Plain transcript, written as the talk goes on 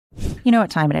You know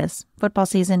what time it is. Football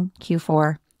season,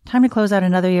 Q4. Time to close out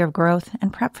another year of growth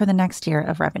and prep for the next year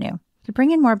of revenue. To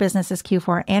bring in more business this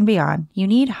Q4 and beyond, you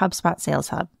need HubSpot Sales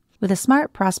Hub. With a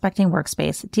smart prospecting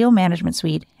workspace, deal management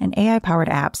suite, and AI-powered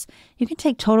apps, you can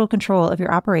take total control of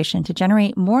your operation to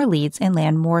generate more leads and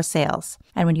land more sales.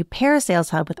 And when you pair a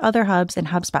Sales Hub with other hubs in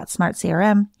HubSpot Smart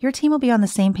CRM, your team will be on the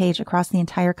same page across the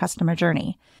entire customer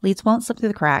journey. Leads won't slip through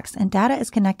the cracks, and data is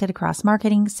connected across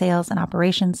marketing, sales, and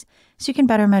operations, so you can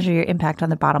better measure your impact on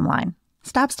the bottom line.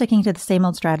 Stop sticking to the same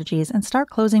old strategies and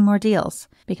start closing more deals,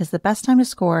 because the best time to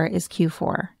score is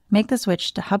Q4. Make the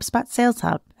switch to HubSpot Sales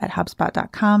Hub at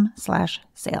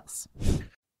HubSpot.com/sales.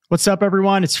 What's up,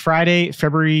 everyone? It's Friday,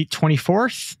 February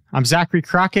 24th. I'm Zachary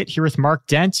Crockett here with Mark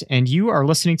Dent, and you are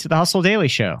listening to the Hustle Daily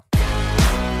Show.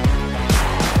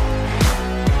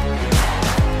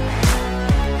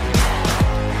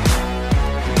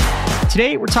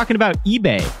 Today, we're talking about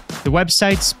eBay. The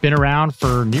website's been around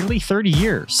for nearly 30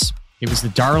 years. It was the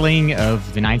darling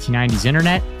of the 1990s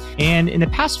internet, and in the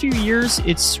past few years,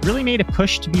 it's really made a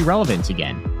push to be relevant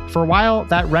again. For a while,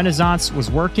 that renaissance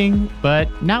was working, but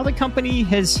now the company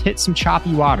has hit some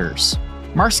choppy waters.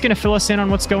 Mark's going to fill us in on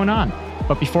what's going on.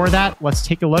 But before that, let's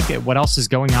take a look at what else is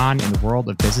going on in the world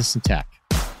of business and tech.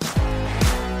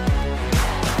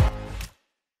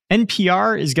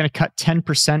 NPR is going to cut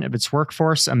 10% of its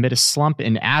workforce amid a slump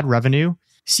in ad revenue.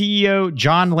 CEO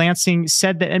John Lansing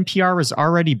said that NPR was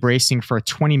already bracing for a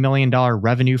 $20 million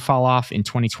revenue fall off in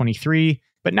 2023,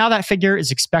 but now that figure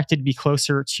is expected to be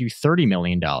closer to $30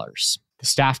 million. The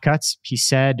staff cuts, he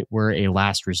said, were a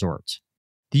last resort.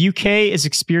 The UK is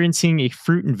experiencing a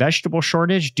fruit and vegetable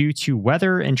shortage due to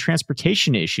weather and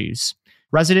transportation issues.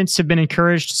 Residents have been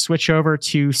encouraged to switch over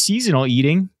to seasonal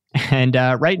eating, and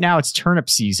right now it's turnip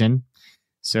season,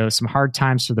 so some hard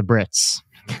times for the Brits.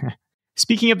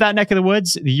 Speaking of that neck of the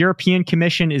woods, the European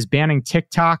Commission is banning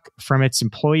TikTok from its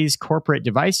employees' corporate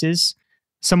devices.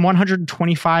 Some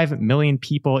 125 million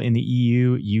people in the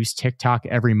EU use TikTok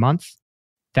every month.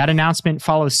 That announcement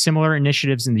follows similar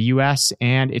initiatives in the US,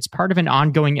 and it's part of an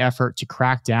ongoing effort to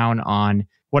crack down on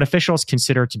what officials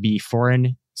consider to be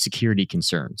foreign security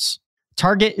concerns.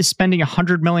 Target is spending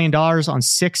 $100 million on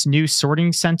 6 new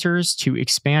sorting centers to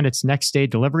expand its next-day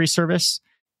delivery service.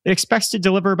 It expects to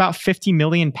deliver about 50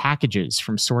 million packages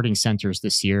from sorting centers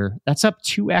this year. That's up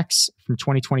 2x from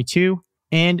 2022.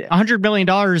 And $100 million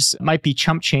might be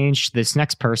chump change to this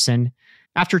next person.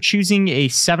 After choosing a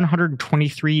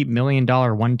 $723 million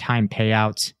one-time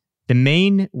payout, the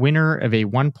main winner of a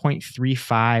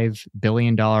 $1.35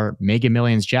 billion Mega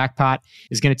Millions jackpot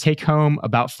is going to take home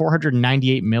about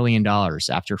 $498 million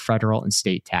after federal and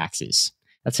state taxes.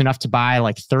 That's enough to buy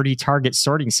like 30 Target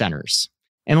sorting centers.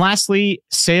 And lastly,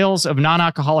 sales of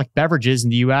non-alcoholic beverages in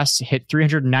the U.S. hit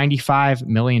 $395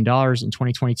 million in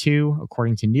 2022,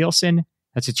 according to Nielsen.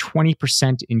 That's a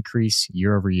 20% increase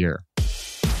year over year.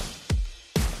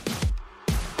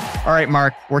 All right,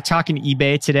 Mark, we're talking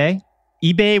eBay today.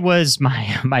 eBay was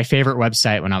my favorite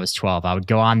website when I was 12. I would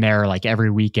go on there like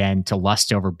every weekend to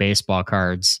lust over baseball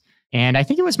cards. And I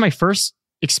think it was my first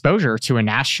exposure to a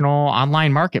national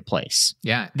online marketplace.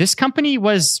 Yeah. This company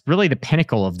was really the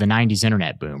pinnacle of the 90s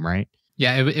internet boom, right?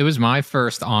 Yeah, it was my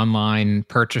first online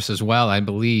purchase as well, I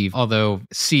believe. Although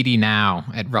CD Now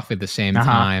at roughly the same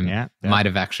time might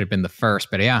have actually been the first.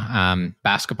 But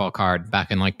basketball card back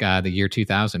in like the year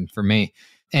 2000 for me.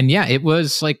 And yeah, it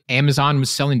was like Amazon was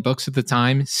selling books at the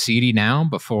time. CD Now,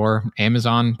 before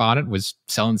Amazon bought it, was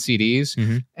selling CDs.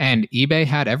 Mm-hmm. And eBay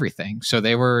had everything. So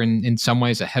they were in some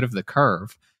ways ahead of the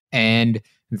curve. And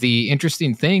the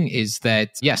interesting thing is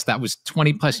that, yes, that was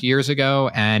 20 plus years ago,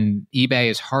 and eBay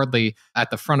is hardly at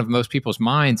the front of most people's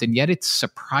minds. And yet it's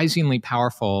surprisingly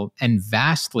powerful and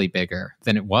vastly bigger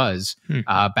than it was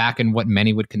back in what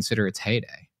many would consider its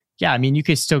heyday. Yeah, I mean, you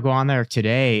could still go on there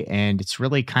today, and it's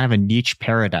really kind of a niche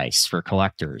paradise for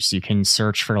collectors. You can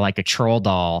search for like a troll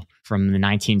doll from the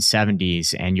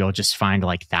 1970s, and you'll just find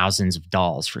like thousands of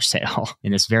dolls for sale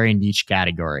in this very niche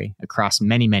category across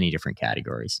many, many different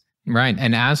categories. Right.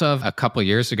 And as of a couple of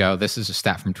years ago, this is a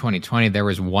stat from 2020, there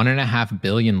was 1.5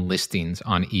 billion listings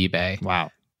on eBay.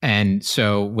 Wow. And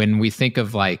so when we think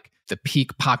of like the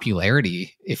peak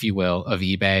popularity, if you will, of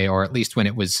eBay, or at least when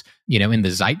it was, in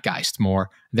the zeitgeist more,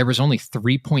 there was only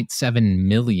 3.7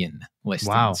 million listings.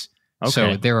 Wow. Okay.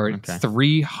 So there are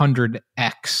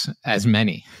 300x as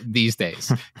many these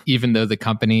days, even though the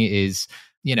company is,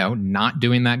 not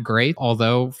doing that great.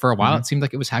 Although for a while, it seemed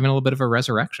like it was having a little bit of a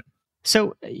resurrection.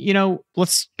 So,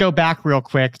 let's go back real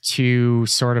quick to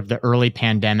sort of the early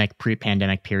pandemic,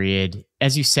 pre-pandemic period.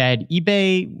 As you said,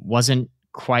 eBay wasn't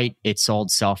quite its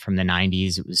old self from the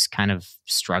 90s. It was kind of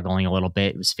struggling a little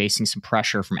bit. It was facing some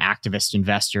pressure from activist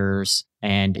investors,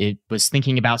 and it was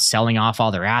thinking about selling off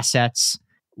all their assets.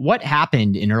 What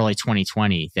happened in early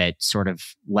 2020 that sort of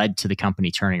led to the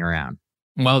company turning around?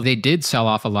 Well, they did sell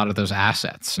off a lot of those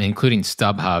assets, including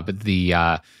StubHub,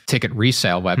 the ticket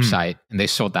resale website, and they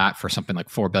sold that for something like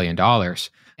 $4 billion.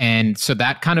 And so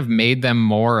that kind of made them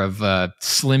more of a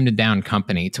slimmed down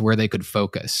company to where they could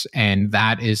focus. And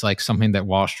that is like something that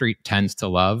Wall Street tends to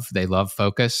love. They love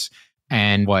focus.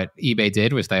 And what eBay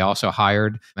did was they also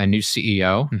hired a new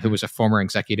CEO who was a former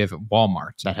executive at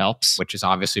Walmart. That helps. Which is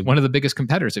obviously one of the biggest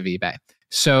competitors of eBay.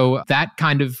 So that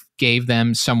kind of gave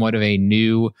them somewhat of a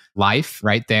new life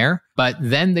right there. But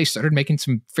then they started making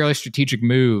some fairly strategic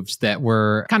moves that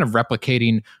were kind of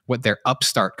replicating what their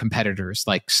upstart competitors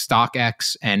like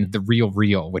StockX and The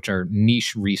RealReal, which are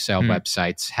niche resale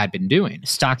websites, had been doing.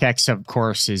 StockX, of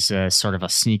course, is a sort of a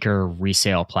sneaker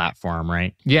resale platform,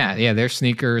 right? Yeah, they're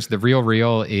sneakers. The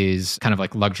RealReal is kind of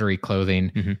like luxury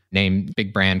clothing, name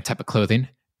big brand type of clothing.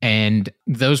 And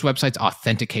those websites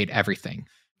authenticate everything.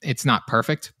 It's not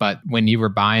perfect, but when you were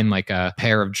buying like a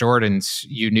pair of Jordans,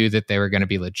 you knew that they were going to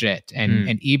be legit.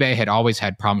 And eBay had always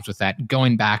had problems with that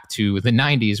going back to the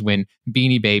 90s when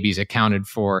Beanie Babies accounted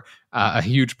for a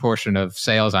huge portion of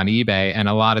sales on eBay. And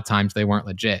a lot of times they weren't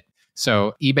legit.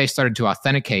 So eBay started to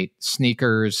authenticate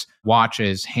sneakers,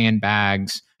 watches,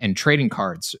 handbags, and trading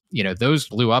cards. You know, those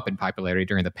blew up in popularity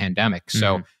during the pandemic.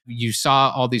 So you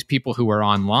saw all these people who were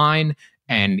online,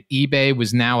 and eBay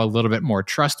was now a little bit more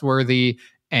trustworthy.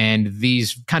 And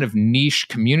these kind of niche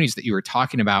communities that you were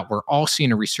talking about were all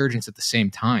seeing a resurgence at the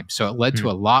same time. So it led to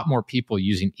a lot more people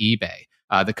using eBay.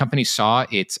 The company saw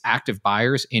its active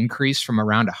buyers increase from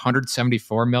around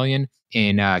 174 million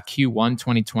in Q1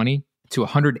 2020 to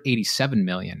 187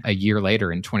 million a year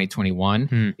later in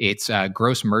 2021. Its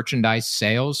gross merchandise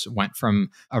sales went from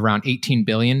around 18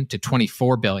 billion to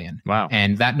 24 billion. Wow.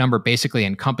 And that number basically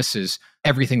encompasses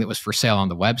everything that was for sale on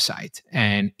the website.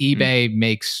 And eBay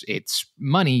makes its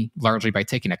money largely by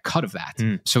taking a cut of that.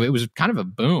 So it was kind of a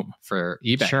boom for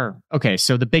eBay. Sure. Okay.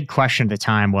 So the big question at the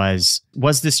time was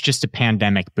this just a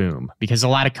pandemic boom? Because a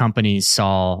lot of companies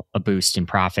saw a boost in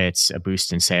profits, a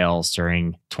boost in sales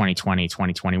during 2020,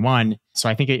 2021. So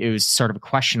I think it was sort of a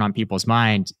question on people's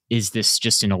mind. Is this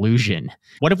just an illusion?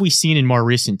 What have we seen in more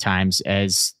recent times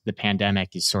as the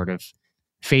pandemic is sort of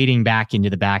fading back into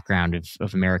the background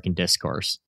of American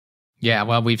discourse? Yeah,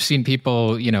 well, we've seen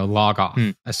people, log off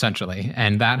essentially.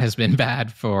 And that has been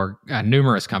bad for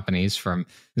numerous companies, from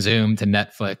Zoom to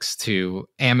Netflix to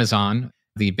Amazon,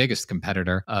 the biggest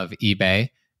competitor of eBay.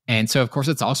 And so, of course,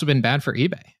 it's also been bad for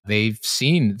eBay. They've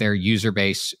seen their user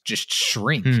base just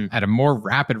shrink at a more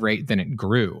rapid rate than it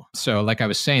grew. So like I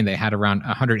was saying, they had around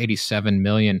 187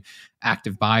 million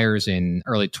active buyers in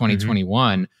early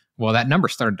 2021. Well, that number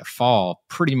started to fall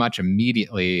pretty much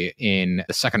immediately in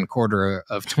the second quarter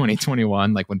of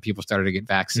 2021, like when people started to get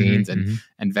vaccines and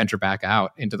venture back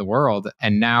out into the world.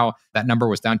 And now that number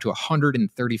was down to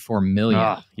 134 million.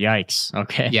 Oh, yikes.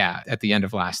 Okay. Yeah, at the end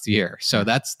of last year. So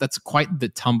that's quite the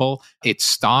tumble. Its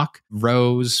stock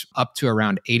rose up to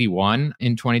around 81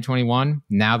 in 2021.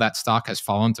 Now that stock has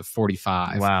fallen to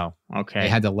 45. Wow. Okay. They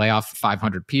had to lay off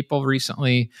 500 people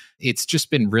recently. It's just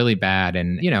been really bad.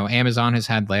 And, Amazon has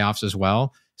had layoffs as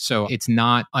well. So it's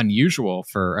not unusual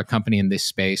for a company in this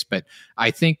space. But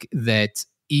I think that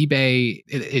eBay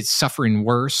is suffering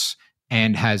worse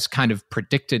and has kind of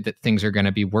predicted that things are going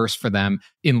to be worse for them,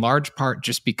 in large part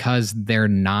just because they're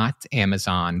not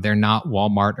Amazon, they're not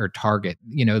Walmart or Target.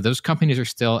 Those companies are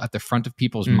still at the front of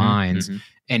people's minds,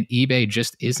 and eBay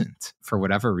just isn't, for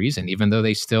whatever reason, even though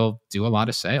they still do a lot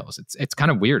of sales. It's kind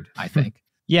of weird, I think.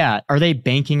 Yeah. Are they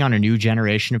banking on a new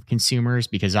generation of consumers?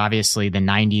 Because obviously the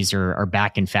 90s are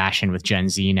back in fashion with Gen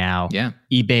Z now. Yeah.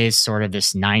 eBay is sort of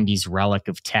this 90s relic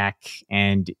of tech.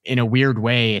 And in a weird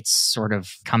way, it's sort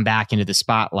of come back into the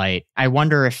spotlight. I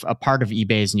wonder if a part of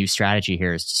eBay's new strategy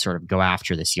here is to sort of go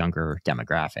after this younger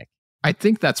demographic. I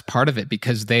think that's part of it,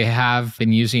 because they have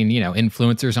been using,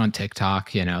 influencers on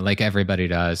TikTok, like everybody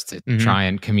does, to try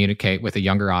and communicate with a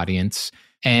younger audience.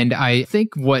 And I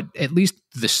think at least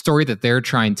the story that they're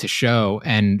trying to show,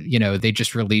 and, they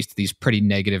just released these pretty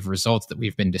negative results that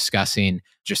we've been discussing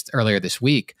just earlier this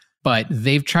week. But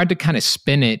they've tried to kind of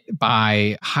spin it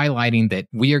by highlighting that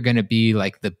we are going to be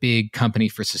like the big company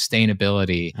for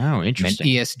sustainability. Oh, interesting.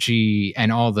 And ESG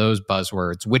and all those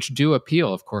buzzwords, which do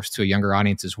appeal, of course, to a younger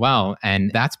audience as well.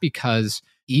 And that's because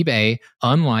eBay,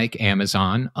 unlike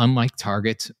Amazon, unlike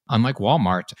Target, unlike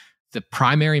Walmart, the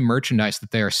primary merchandise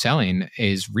that they are selling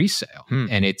is resale.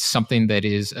 And it's something that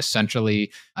is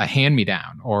essentially a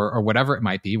hand-me-down or whatever it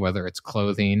might be, whether it's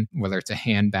clothing, whether it's a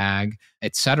handbag,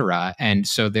 etc. And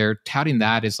so they're touting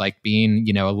that as like being,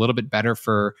 a little bit better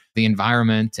for the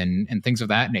environment and things of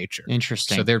that nature.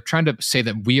 Interesting. So they're trying to say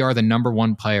that we are the number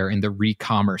one player in the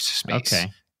re-commerce space.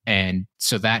 Okay. And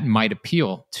so that might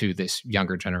appeal to this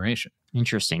younger generation.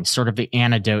 Interesting. Sort of the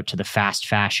antidote to the fast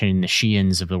fashion, the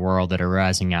Sheins of the world that are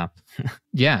rising up.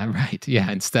 Yeah, right. Yeah.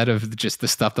 Instead of just the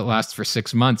stuff that lasts for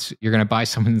 6 months, you're going to buy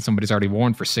something that somebody's already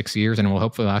worn for 6 years and it will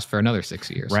hopefully last for another 6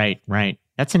 years. Right.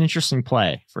 That's an interesting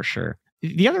play for sure.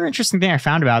 The other interesting thing I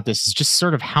found about this is just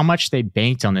sort of how much they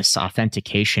banked on this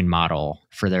authentication model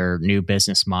for their new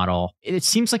business model. It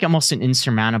seems like almost an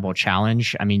insurmountable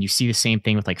challenge. I mean, you see the same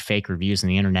thing with like fake reviews on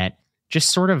the internet, just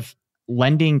sort of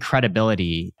lending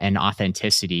credibility and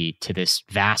authenticity to this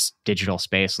vast digital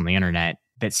space on the internet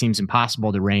that seems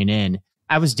impossible to rein in.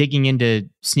 I was digging into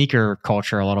sneaker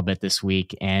culture a little bit this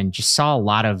week and just saw a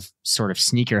lot of sort of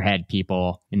sneakerhead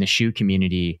people in the shoe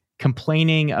community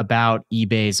complaining about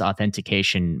eBay's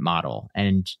authentication model.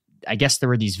 And I guess there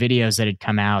were these videos that had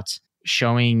come out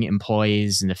showing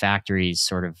employees in the factories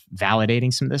sort of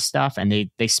validating some of this stuff. And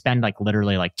they spend like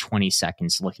literally like 20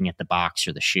 seconds looking at the box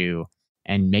or the shoe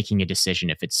and making a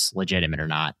decision if it's legitimate or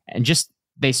not. And just,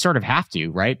 they sort of have to,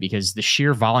 right? Because the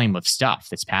sheer volume of stuff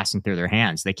that's passing through their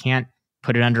hands, they can't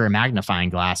put it under a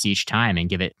magnifying glass each time and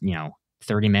give it,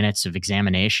 30 minutes of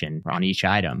examination on each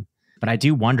item. But I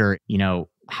do wonder,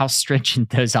 how stringent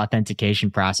those authentication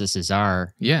processes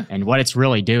are. Yeah. And what it's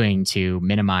really doing to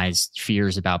minimize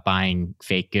fears about buying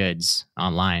fake goods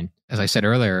online. As I said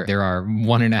earlier, there are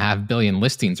 1.5 billion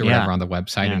listings or whatever on the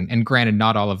website. Yeah. And granted,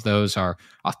 not all of those are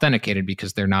authenticated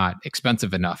because they're not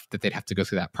expensive enough that they'd have to go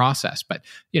through that process. But,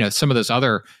 some of those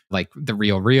other, like the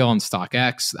Real and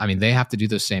StockX, I mean, they have to do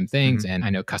those same things. And I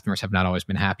know customers have not always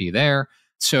been happy there.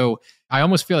 So I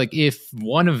almost feel like if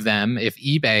one of them, if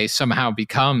eBay somehow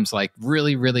becomes like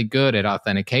really, really good at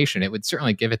authentication, it would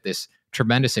certainly give it this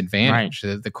tremendous advantage.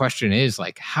 Right. The question is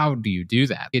like, how do you do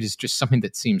that? It is just something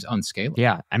that seems unscalable.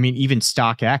 Yeah. I mean, even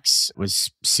StockX was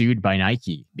sued by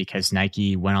Nike because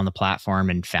Nike went on the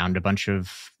platform and found a bunch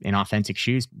of inauthentic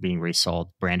shoes being resold,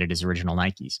 branded as original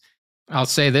Nikes. I'll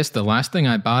say this, the last thing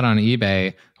I bought on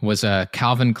eBay was a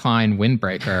Calvin Klein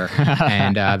windbreaker,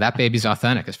 and that baby's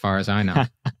authentic as far as I know.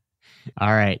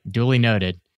 All right, duly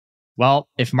noted. Well,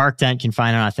 if Mark Dent can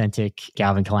find an authentic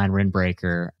Calvin Klein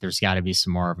windbreaker, there's got to be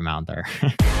some more of them out there.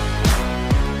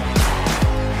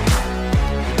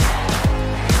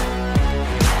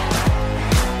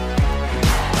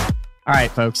 All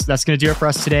right, folks, that's going to do it for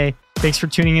us today. Thanks for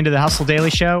tuning into the Hustle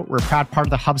Daily Show. We're a proud part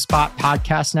of the HubSpot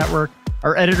podcast network.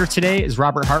 Our editor today is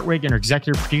Robert Hartwig, and our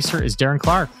executive producer is Darren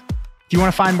Clarke. If you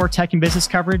want to find more tech and business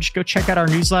coverage, go check out our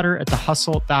newsletter at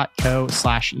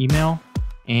thehustle.co/email,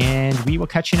 and we will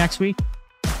catch you next week.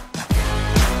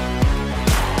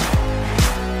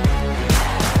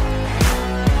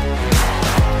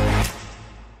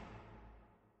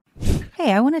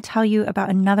 Hey, I want to tell you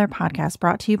about another podcast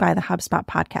brought to you by the HubSpot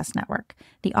Podcast Network,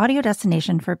 the audio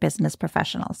destination for business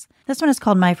professionals. This one is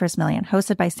called My First Million,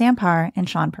 hosted by Sam Parr and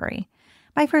Sean Puri.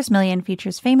 My First Million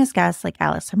features famous guests like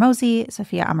Alex Hormozi,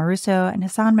 Sophia Amoruso, and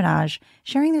Hassan Minhaj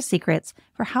sharing their secrets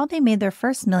for how they made their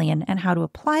first million and how to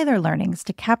apply their learnings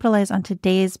to capitalize on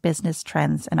today's business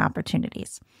trends and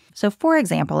opportunities. So, for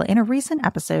example, in a recent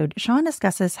episode, Sean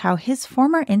discusses how his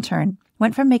former intern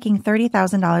went from making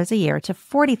 $30,000 a year to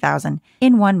 $40,000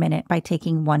 in 1 minute by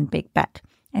taking one big bet.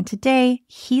 And today,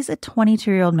 he's a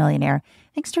 22-year-old millionaire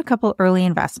thanks to a couple early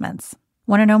investments.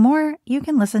 Want to know more? You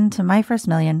can listen to My First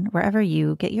Million wherever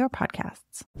you get your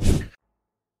podcasts.